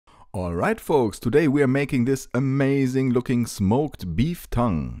Alright folks, today we are making this amazing looking smoked beef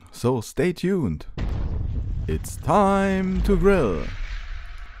tongue, so stay tuned. It's time to grill.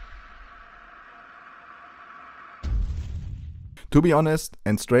 To be honest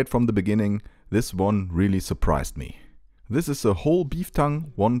and straight from the beginning, this one really surprised me. This is a whole beef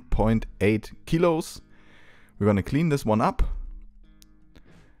tongue, 1.8 kilos. We're gonna clean this one up.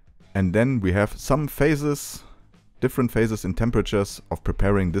 And then we have some phases, different phases and temperatures of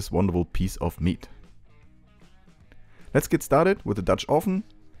preparing this wonderful piece of meat. Let's get started with the Dutch oven,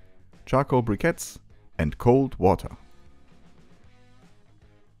 charcoal briquettes and cold water.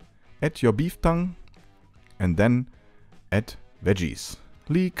 Add your beef tongue and then add veggies.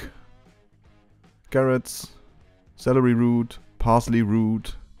 Leek, carrots, celery root, parsley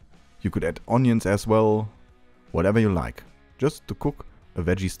root. You could add onions as well, whatever you like. Just to cook a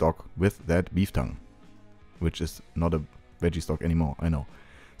veggie stock with that beef tongue. Which is not a veggie stock anymore, I know.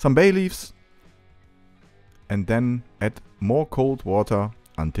 Some bay leaves. And then add more cold water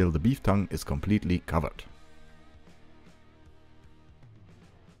until the beef tongue is completely covered.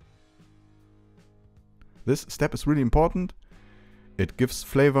 This step is really important. It gives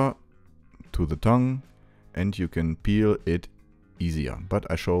flavor to the tongue and you can peel it easier, but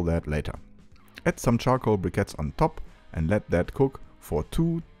I show that later. Add some charcoal briquettes on top and let that cook for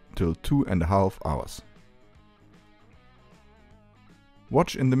 2 till 2.5 hours.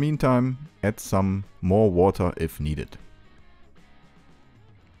 Watch in the meantime, add some more water if needed.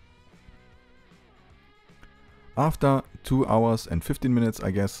 After 2 hours and 15 minutes,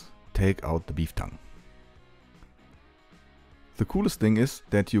 I guess, take out the beef tongue. The coolest thing is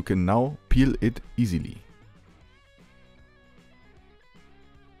that you can now peel it easily.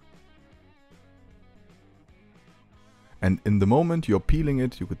 And in the moment you're peeling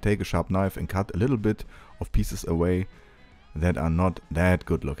it, you could take a sharp knife and cut a little bit of pieces away that are not that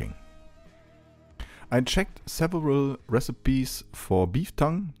good looking. I checked several recipes for beef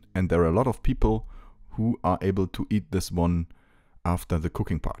tongue and there are a lot of people who are able to eat this one after the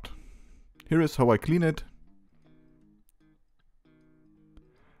cooking part. Here is how I clean it.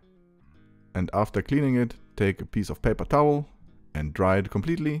 And after cleaning it, take a piece of paper towel and dry it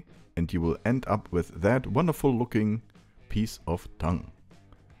completely and you will end up with that wonderful looking piece of tongue.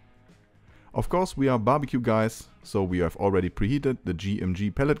 Of course, we are barbecue guys, so we have already preheated the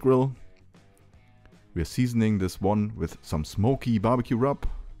GMG pellet grill. We are seasoning this one with some smoky barbecue rub.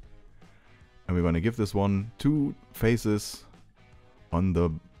 And we're going to give this one 2 phases on the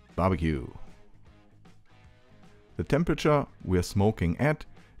barbecue. The temperature we are smoking at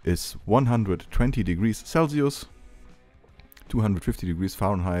is 120 degrees Celsius, 250 degrees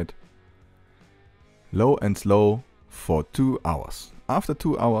Fahrenheit, low and slow for 2 hours. After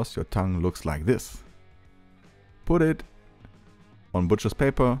 2 hours, your tongue looks like this. Put it on butcher's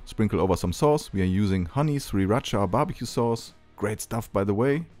paper, sprinkle over some sauce. We are using Honey Sriracha BBQ sauce. Great stuff, by the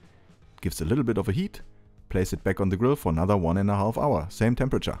way. Gives a little bit of a heat. Place it back on the grill for another 1.5 hours, same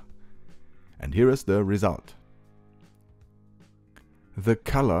temperature. And here is the result. The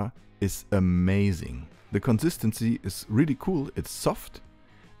color is amazing. The consistency is really cool. It's soft.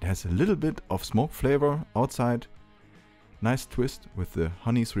 It has a little bit of smoke flavor outside. Nice twist with the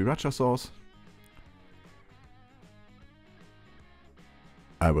Honey Sriracha sauce.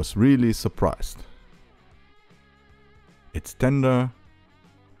 I was really surprised. It's tender,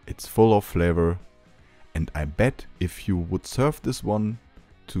 it's full of flavor, and I bet if you would serve this one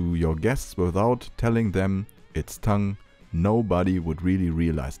to your guests without telling them it's tongue, nobody would really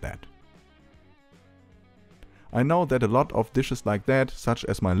realize that. I know that a lot of dishes like that, such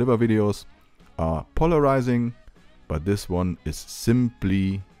as my liver videos, are polarizing. But this one is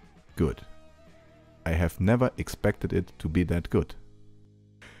simply good. I have never expected it to be that good.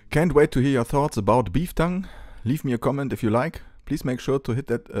 Can't wait to hear your thoughts about beef tongue. Leave me a comment if you like. Please make sure to hit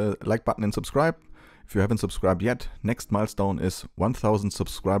that like button and subscribe. If you haven't subscribed yet, next milestone is 1000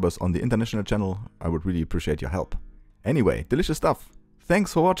 subscribers on the international channel. I would really appreciate your help. Anyway, delicious stuff.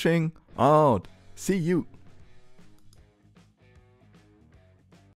 Thanks for watching. Out. See you.